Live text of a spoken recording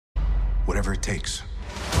whatever it takes.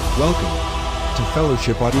 Welcome to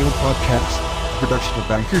Fellowship Audio Podcast, a production of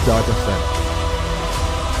Banker.fm.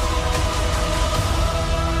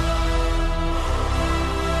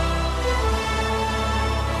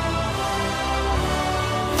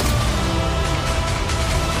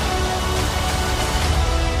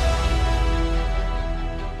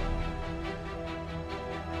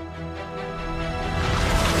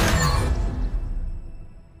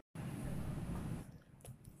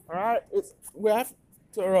 We have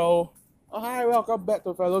to roll. Oh, hi, welcome back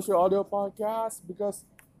to Fellowship Audio Podcast. Because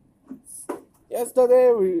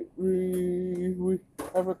yesterday we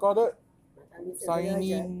have recorded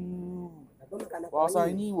signing while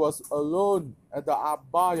Saini was alone at the art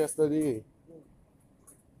bar yesterday.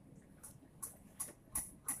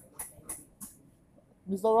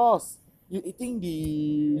 Mr. Ross, you eating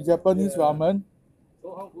the Japanese ramen?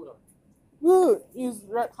 So how good? Good. It's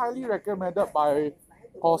highly recommended by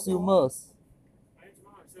consumers.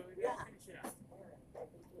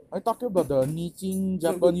 Are you talking about the Nichin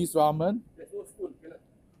Japanese ramen? There's no spoon.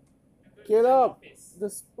 Caleb, the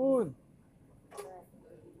spoon.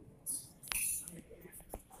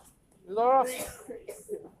 Laura,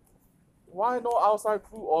 why no outside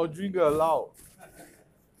food or drink allowed?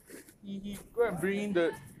 He go and bring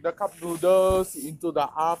the cup noodles into the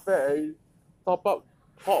oven and top up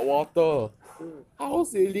hot water. How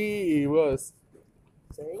silly it was.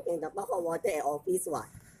 So you can top up hot water at office what?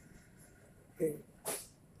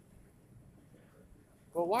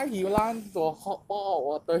 But why he want to hot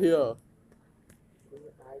water here? I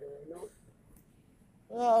don't know.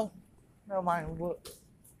 Well, never mind.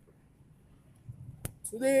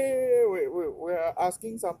 Today we are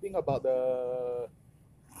asking something about the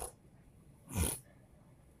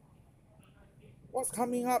what's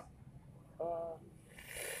coming up.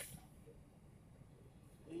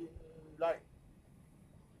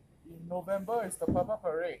 In November is the Purple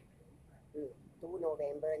Parade. 2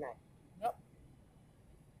 November night. Yep.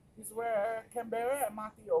 It's where Canberra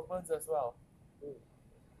MRT opens as well.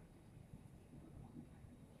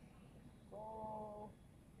 So,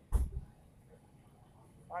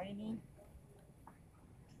 finding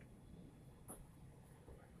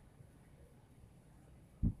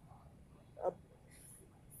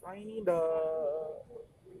finding the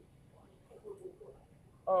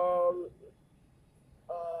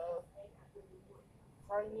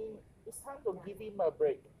finding it's time to give him a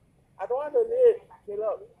break. I don't want to leave,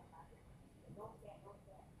 Caleb.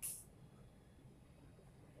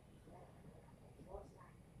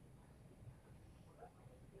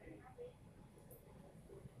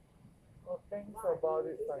 Oh, thanks about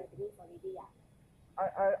it.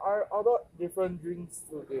 I ordered different drinks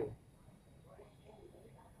today.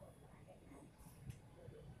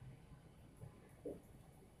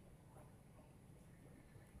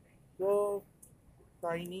 So,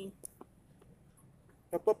 Tiny,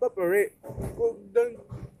 the Purple Parade, Golden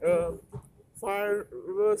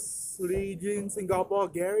Fireworks Legion Singapore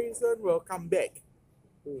Garrison will come back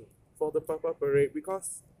for the Purple Parade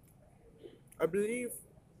because I believe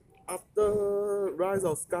after Rise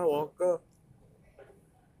of Skywalker,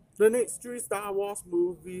 the next 3 Star Wars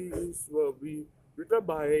movies will be written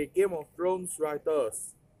by Game of Thrones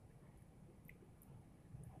writers.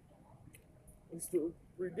 It's to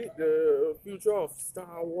predict the future of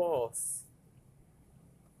Star Wars.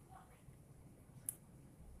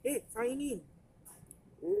 Hey, Tiny.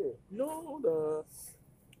 No,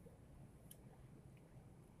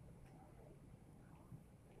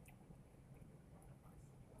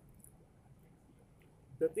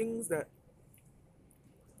 the things that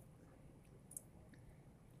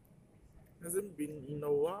hasn't been in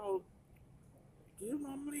a while. Do you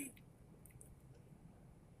normally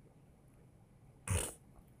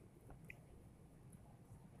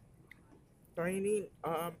Tiny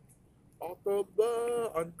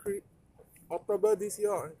October this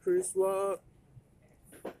year on Chris World,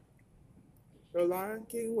 The Lion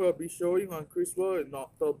King will be showing on Chris World in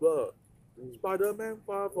October. Spider-Man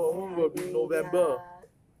Far From Home will be November.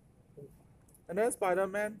 And then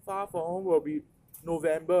Spider-Man Far From Home will be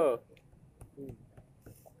November.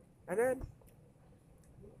 And then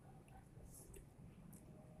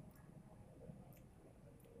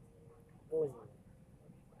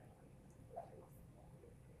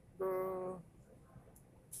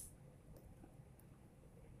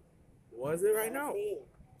what is it right now?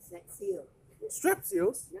 Strep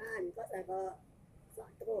seals? Yeah, because I got sore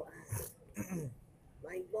throat.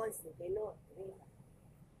 My voice cannot.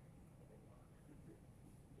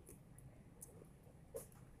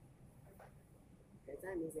 That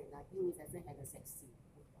time is that nothing is as had a sexy.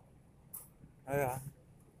 Yeah.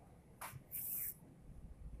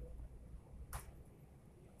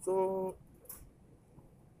 So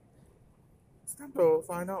it's time to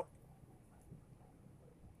find out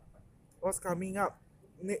what's coming up.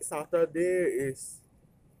 Next Saturday is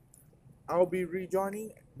I'll be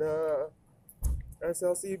rejoining the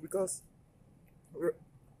SLC because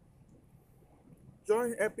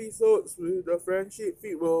joint episodes with the friendship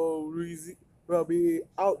feed will be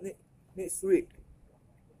out next week.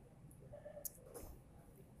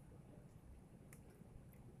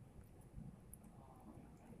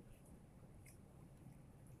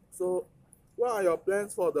 So, what are your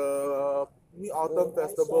plans for the Mid Autumn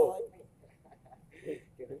Festival?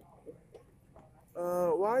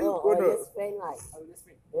 Why are you Oh, gonna? his friend, right? Oh, that's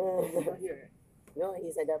right. Uh, He's not here, right? no,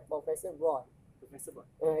 he's at the Professor Broad. Professor Bot.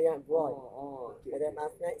 Yeah, Broad. Okay. At the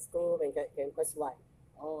Math Night School and Campus One.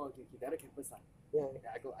 Okay. The other campus lah. Yeah.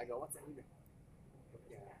 Yeah, I got WhatsApp him.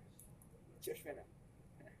 Yeah. Church fan ah.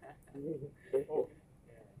 Oh,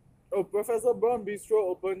 Yeah. oh, Professor Brown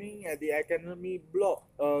Bistro opening at the Academy block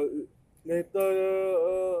later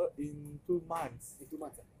in 2 months. In 2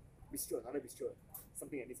 months ah. Bistro, another bistro.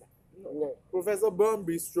 Something like this ah. No. Professor Brown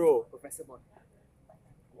Bistro. Professor Bot.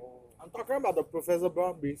 Oh. I'm talking about the Professor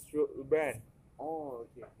Brown Bistro brand. Oh,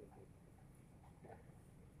 okay.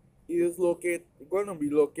 It is going to be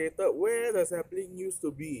located where the sapling used to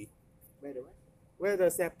be. Where the what? Where the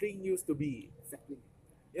sapling used to be. Sapling.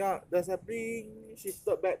 Yeah, the sapling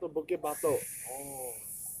shifted back to Bukit Batok. Oh.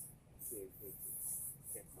 Okay.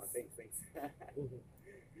 Okay. Oh, thanks.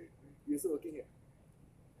 You also working here?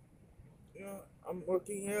 Yeah, I'm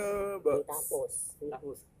working here, but Tapos.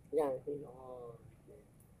 Tapos. Yeah. Oh, okay.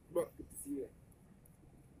 But Good to see you.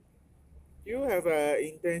 you have an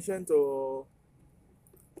intention to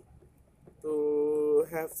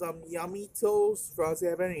have some yummy toast from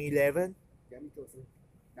 7-Eleven? Yummy toast.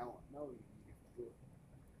 Now we go.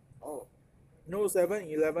 Oh, No,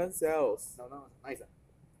 7-Eleven sells. now nice ah.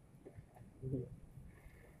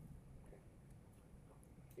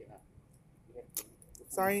 Okay lah. We have to go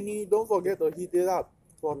find- Shiny, don't forget to heat it up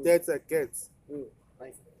for 10 seconds.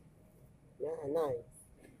 Nice. Yeah, nice.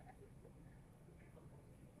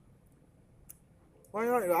 Why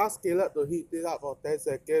not you ask Caleb to heat it up for 10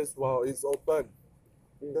 seconds while it's open?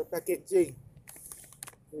 The packaging.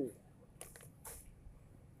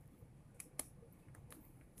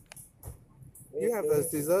 You have the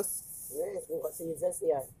scissors? Yes, we got scissors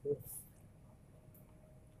here.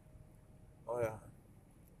 Oh yeah.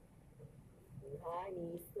 Hi,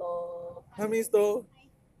 Nico. Hi, Mr.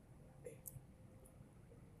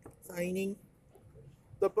 Signing.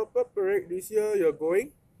 The Purple Parade this year, you're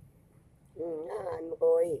going? Yeah, I'm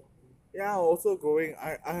going. Yeah, I'm also going.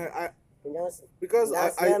 I You know, because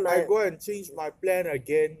Last I time I- go and change my plan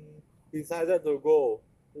again. Decided to go.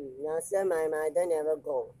 last year my mother never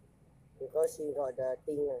go because she got the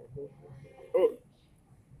thing. Oh,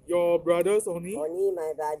 your brothers only? Only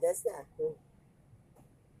my brothers.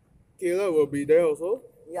 Caleb will be there also.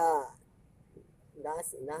 Yeah.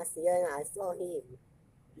 Last year I saw him.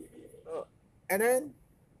 And then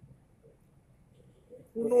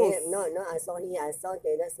who knows? No, I saw him. I saw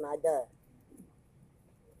Caleb's mother.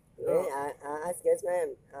 Then Yeah. I asked his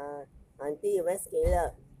mom, Auntie, where's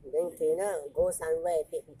Caleb? Then Caleb go somewhere,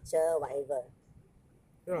 take picture, whatever.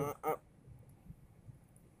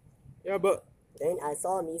 Yeah, but Then I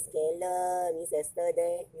saw Miss Caleb, Miss Esther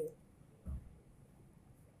there.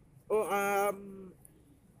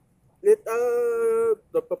 later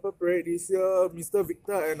the Purple Parade this year, Mr.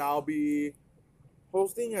 Victor and I'll be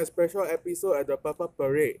hosting a special episode at the Purple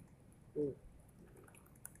Parade.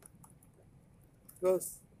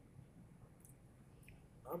 Because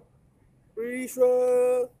I'm pretty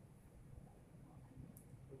sure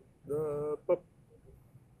the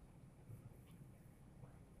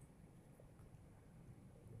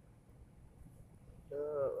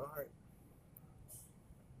alright.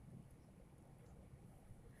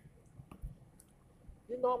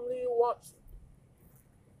 You normally watch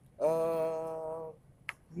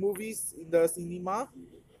movies in the cinema?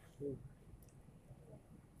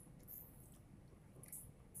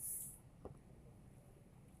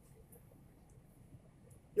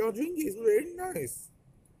 Your drink is very nice.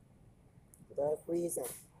 The freezer.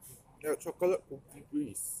 Yeah, chocolate cookie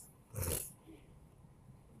please.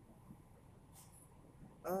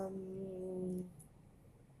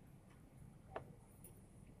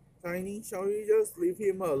 Tiny, shall we just leave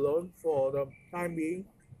him alone for the time being?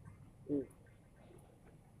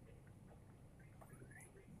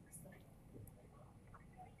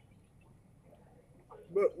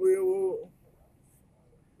 But we will.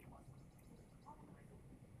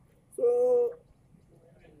 So,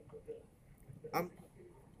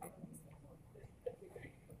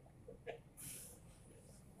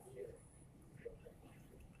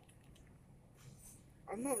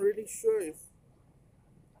 I'm not really sure if.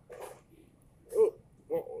 Oh,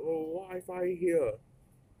 Wi-Fi here.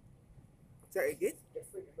 Check again.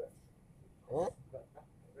 Huh?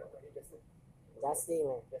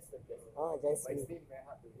 Justin. Oh, Justin.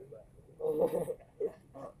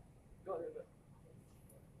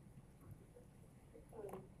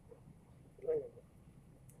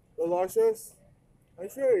 Aloysius, are you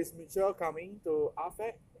sure is Mitchell coming to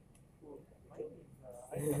Affect?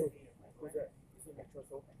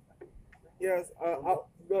 Yes,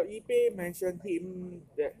 the EP mentioned him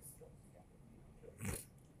that.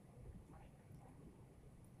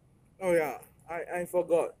 Oh yeah, I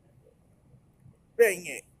forgot. Bang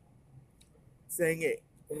it. Sang it.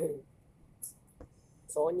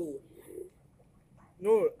 Sony.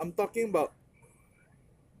 No, I'm talking about.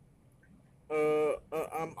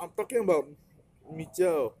 I'm talking about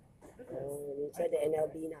Mitchell. Richard the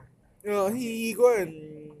NLB na. He go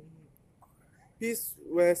and piss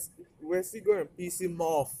Wesley go and piss him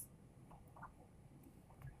off.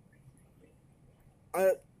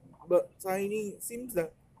 But signing seems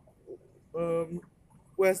that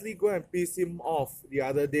Wesley go and piss him off the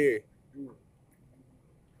other day.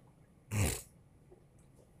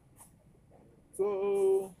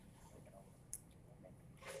 So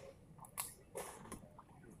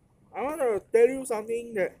I wanna tell you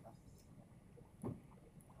something that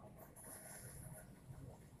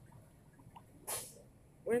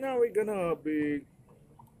when are we gonna be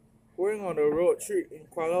going on a road trip in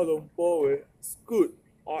Kuala Lumpur with Scoot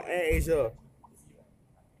or Air Asia?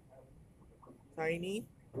 Tiny,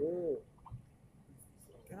 can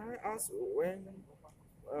I ask when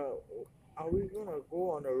are we gonna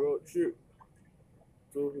go on a road trip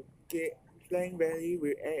to get Klang Valley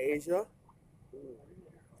with Air Asia?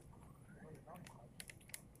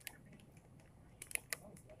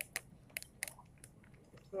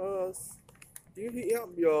 Because do you heat up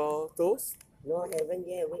your toast? No, haven't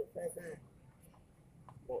yet. Wait first na.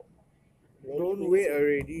 Oh, Maybe don't we wait should-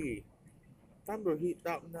 already. Time to heat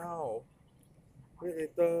up now. Wait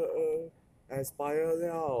later expire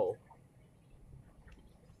liao.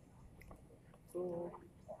 So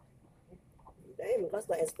Then because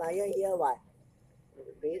got expire here what?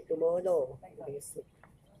 Maybe tomorrow. Maybe soon.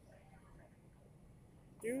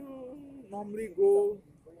 do you normally go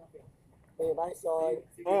Bye Sean.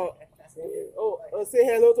 say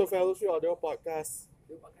hello to Fellowship Audio Podcast.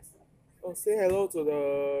 Oh, say hello to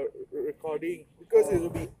the recording because it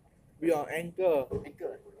will be on Anchor.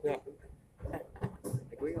 Anchor. Yeah.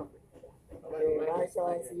 Going on. Bye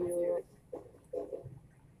Sean. See you.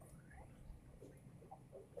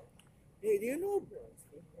 Hey, do you know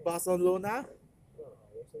Barcelona?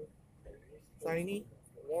 Tiny?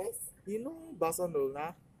 Yes. You know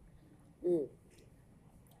Barcelona? Mm.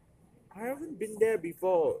 I haven't been there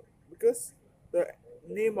before because the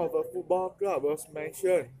name of a football club was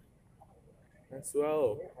mentioned as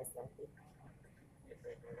well. I started.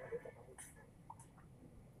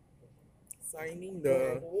 Signing I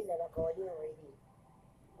the finish the recording already.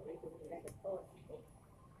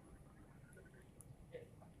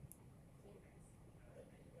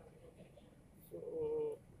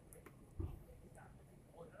 so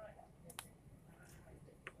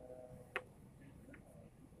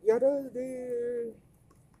the other day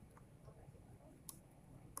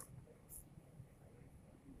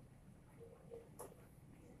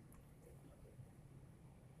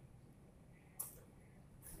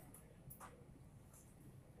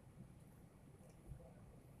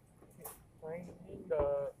signing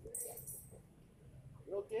the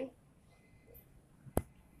you okay?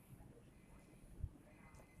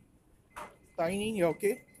 Signing, you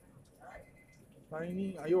okay?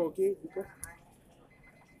 Signing, are you okay? Because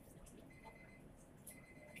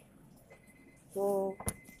so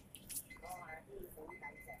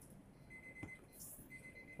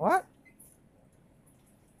what?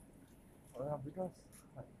 Oh, yeah, because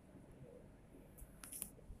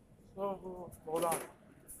so hold on.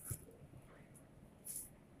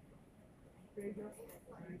 They just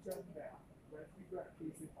mentioned that Wesley got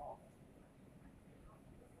pissing off.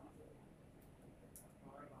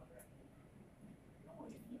 Sorry about that. No,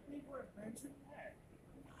 you people mentioned that.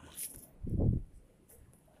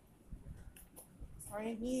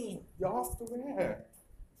 Tiny, you're off to where?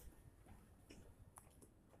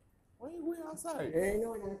 Why are you going outside?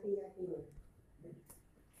 No, nothing.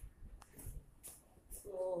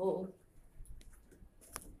 So,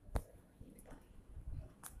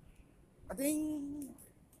 I think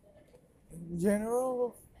in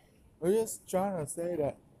general, we're just trying to say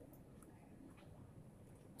that.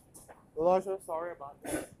 Elijah, sorry about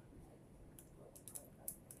that.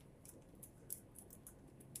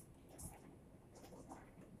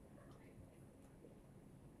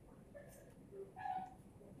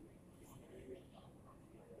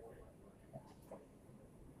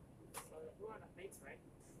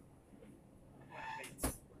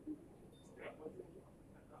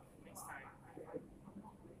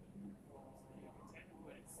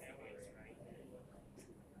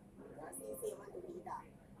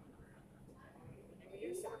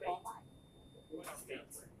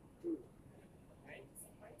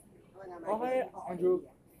 Okay, Andrew.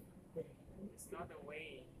 It's not the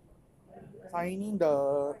way. Signing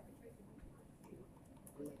the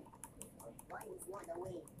Why is not the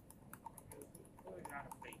way? Food is not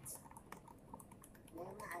a plate. Never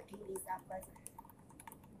mind, I clean this up first.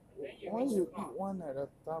 Then you why mix you it up. eat one at a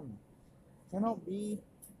time? Cannot be.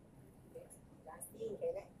 Justin,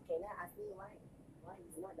 can I ask you why? Why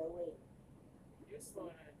is not the way? Use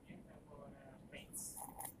for plates.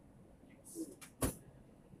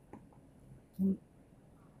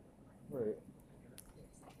 Wait.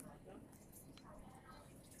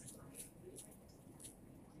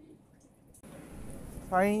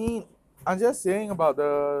 Signing. I'm just saying about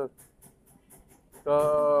the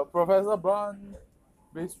Professor Brown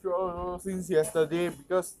Bistro since yesterday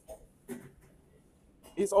because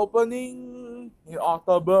it's opening in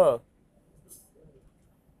October.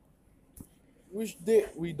 Which date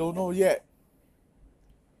we don't know yet.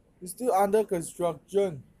 It's still under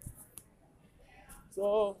construction.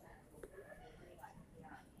 So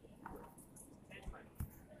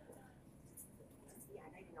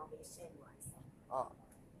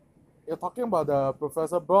you're talking about the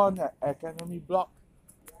Professor Brown Academy block.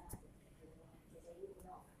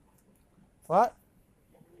 What?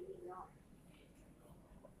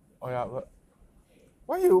 Oh yeah, but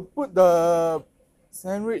why you put the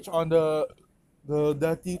sandwich on the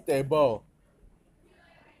dirty table?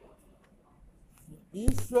 You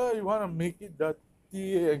sure you wanna make it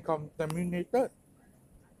dirty and contaminated?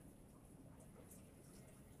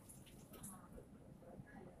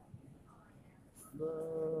 The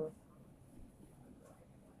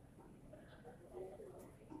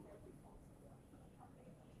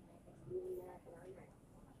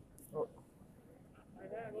oh,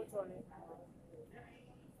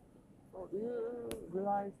 oh, do you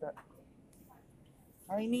realize that?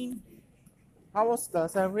 Tiny, how was the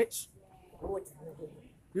sandwich?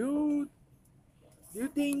 Good. Do you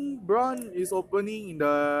think Braun is opening in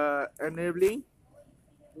the enabling?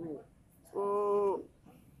 So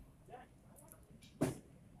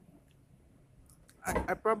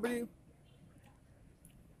I probably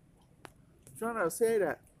trying to say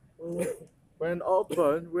that when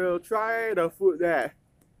open we'll try the food there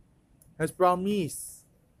as promised.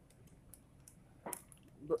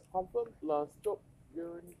 But confirm plus job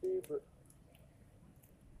guarantee, but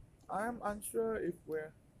I'm unsure if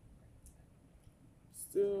we're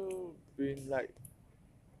still been like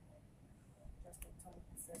Justin told me,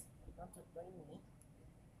 he says, not to blame me.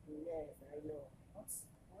 Yes, I know. What does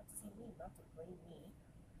he mean, not to blame me?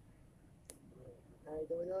 I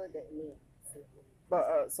don't know that means.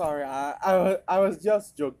 but sorry, I was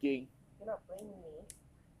just joking. You're not blaming me.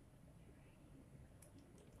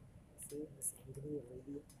 See, he's angry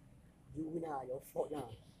already. You now, your fault now.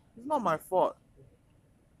 It's not my fault.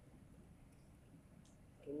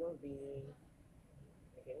 Cannot be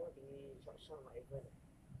short whatever.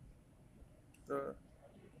 The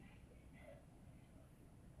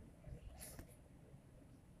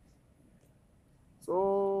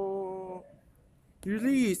So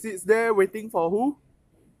usually he sits there waiting for who?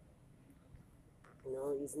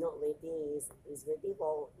 No, he's not waiting. He's waiting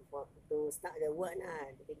for to start the work now.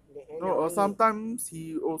 The end No, or of it. sometimes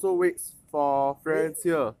he also waits for friends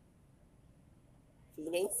here.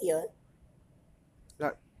 Finance here,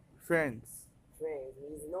 Like friends. friends.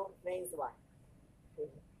 He's not friends what?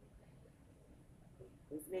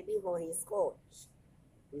 He's waiting for his coach.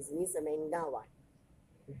 His Miss Amanda what?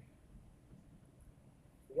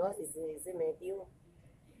 Yours is it Matthew?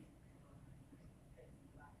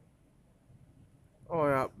 Oh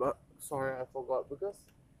yeah, but sorry I forgot because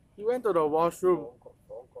he went to the washroom.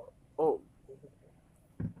 Forgot. Oh,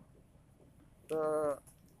 the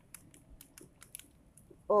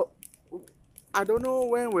oh, I don't know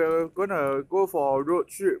when we're gonna go for a road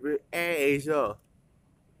trip with Air Asia.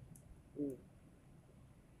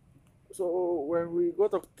 So when we go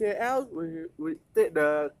to KL, we take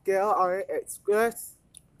the KLIA Express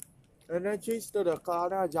and then change to the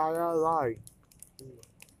Kelana Jaya line.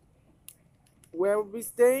 Where we'll be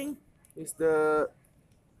staying is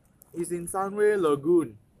in Sunway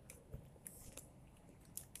Lagoon.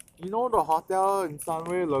 You know the hotel in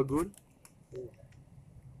Sunway Lagoon?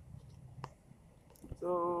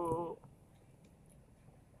 So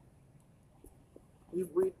if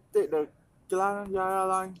we take the Kelana Jaya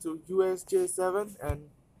line to USJ7 and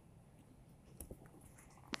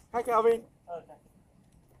hi Calvin. Okay.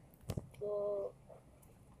 So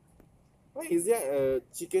why is there a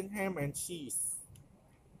chicken ham and cheese?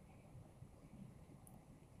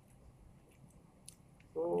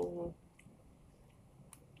 So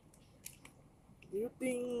Do you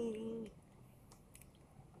think?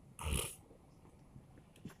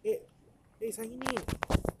 Hey, Sunny.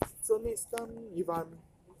 So next time,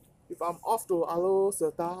 if I'm off to Alo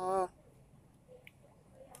Serta,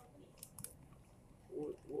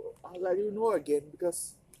 I'll let you know again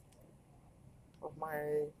because of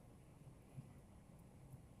my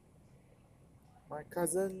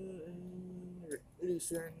cousin Li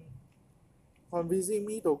Xuan come visit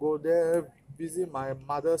me to go there visit my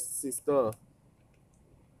mother's sister.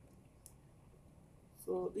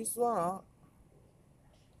 So this one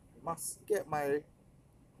must get my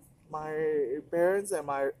parents and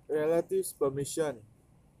my relatives' permission.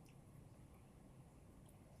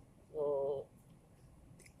 So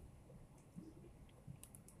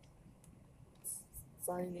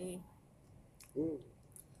Signy.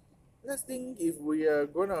 Let's think if we are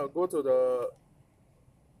gonna go to the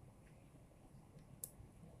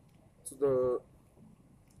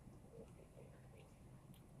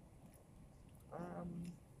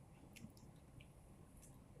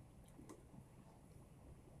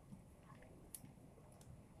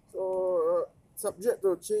subject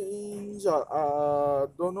to change.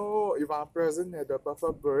 Don't know if I'm present at the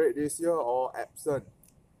Purple Parade this year or absent.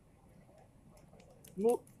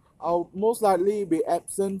 I'll most likely be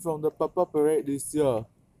absent from the Purple Parade this year.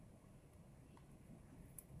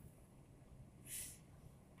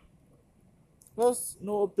 There's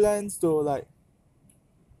no plans to like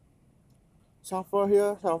shuffle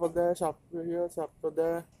here, shuffle there, shuffle here, shuffle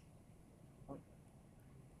there.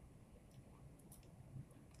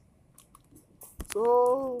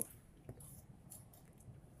 So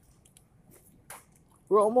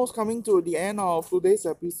we're almost coming to the end of today's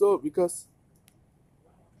episode because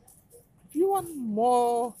if you want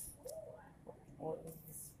more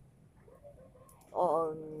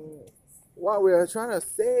on what we are trying to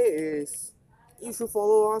say is you should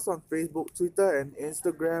follow us on Facebook, Twitter, and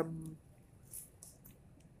Instagram.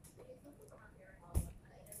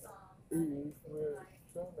 We're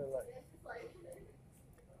trying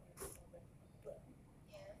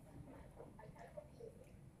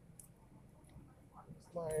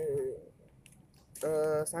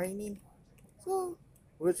to signing. So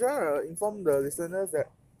we're trying to inform the listeners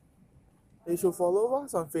that they should follow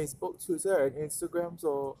us on Facebook, Twitter, and Instagram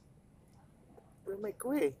so we make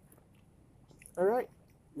way. Alright?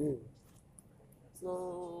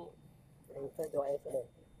 So Anchor.fm.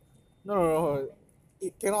 no,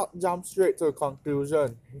 it cannot jump straight to a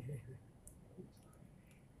conclusion.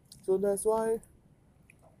 So that's why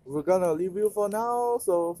we're gonna leave you for now.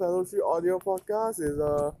 So Fellowship Audio Podcast is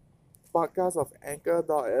a podcast of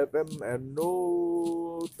Anchor.fm and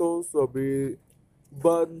no toast will be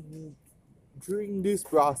burned during this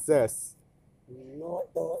process. No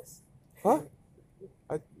toast. Huh?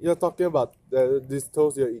 You're talking about this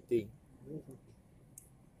toast you're eating.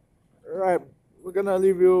 Alright, we're gonna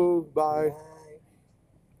leave you. Bye.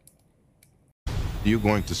 Bye. You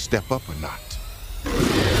going to step up or not? I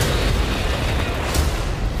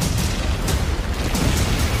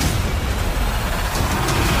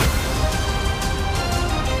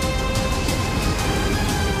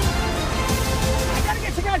gotta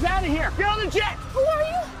get you guys out of here. Get on the jet. Who are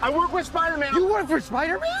you? I work with Spider-Man. You work for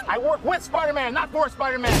Spider-Man? I work with Spider-Man, not for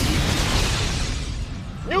Spider-Man.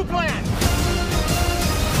 New plan.